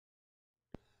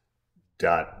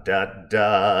Dot dot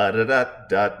da da da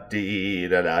da dee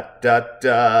da da da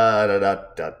da da da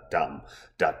da dum.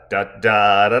 Dot dot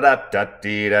da da da da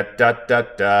dee da da da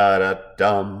da da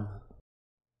dum.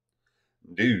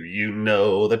 Do you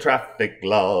know the traffic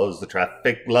laws, the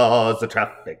traffic laws, the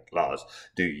traffic laws?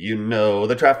 Do you know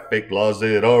the traffic laws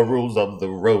that are rules of the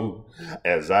road?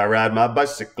 As I ride my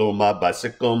bicycle, my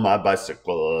bicycle, my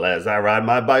bicycle, as I ride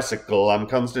my bicycle, I'm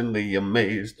constantly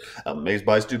amazed. Amazed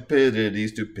by stupidity,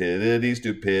 stupidity,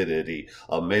 stupidity.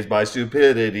 Amazed by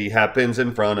stupidity happens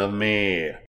in front of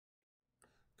me.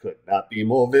 Could not be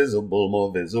more visible,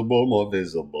 more visible, more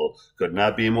visible. Could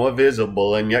not be more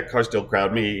visible, and yet cars still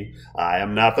crowd me. I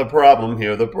am not the problem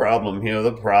here, the problem here,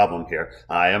 the problem here.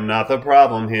 I am not the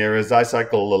problem here as I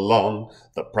cycle along.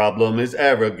 The problem is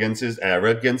arrogance, is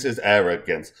arrogance, is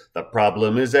arrogance. The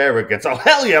problem is arrogance. Oh,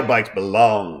 hell yeah, bikes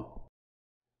belong.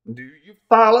 Do you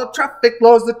follow traffic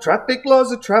laws, the traffic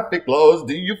laws, the traffic laws?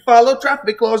 Do you follow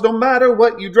traffic laws no matter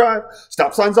what you drive?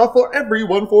 Stop signs are for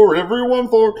everyone, for everyone,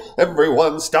 for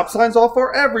everyone. Stop signs are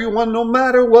for everyone no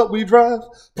matter what we drive.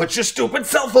 Put your stupid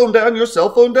cell phone down, your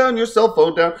cell phone down, your cell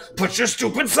phone down. Put your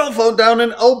stupid cell phone down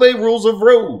and obey rules of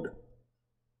road.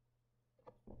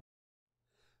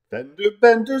 Fender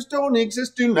benders don't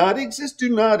exist, do not exist,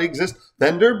 do not exist.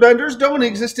 Fender benders don't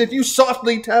exist if you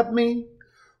softly tap me.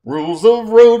 Rules of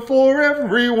road for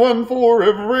everyone, for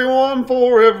everyone,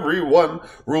 for everyone.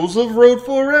 Rules of road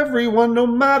for everyone, no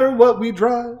matter what we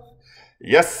drive.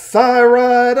 Yes, I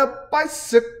ride a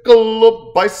bicycle,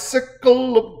 a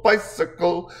bicycle, a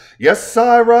bicycle. Yes,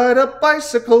 I ride a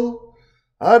bicycle.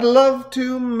 I'd love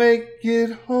to make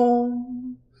it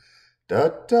home. Da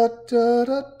da da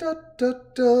da da da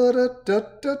da da da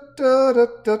da da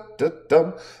da da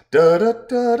dum da da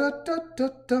da da da da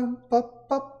dum pop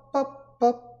pop pop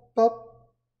pop pop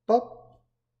pop.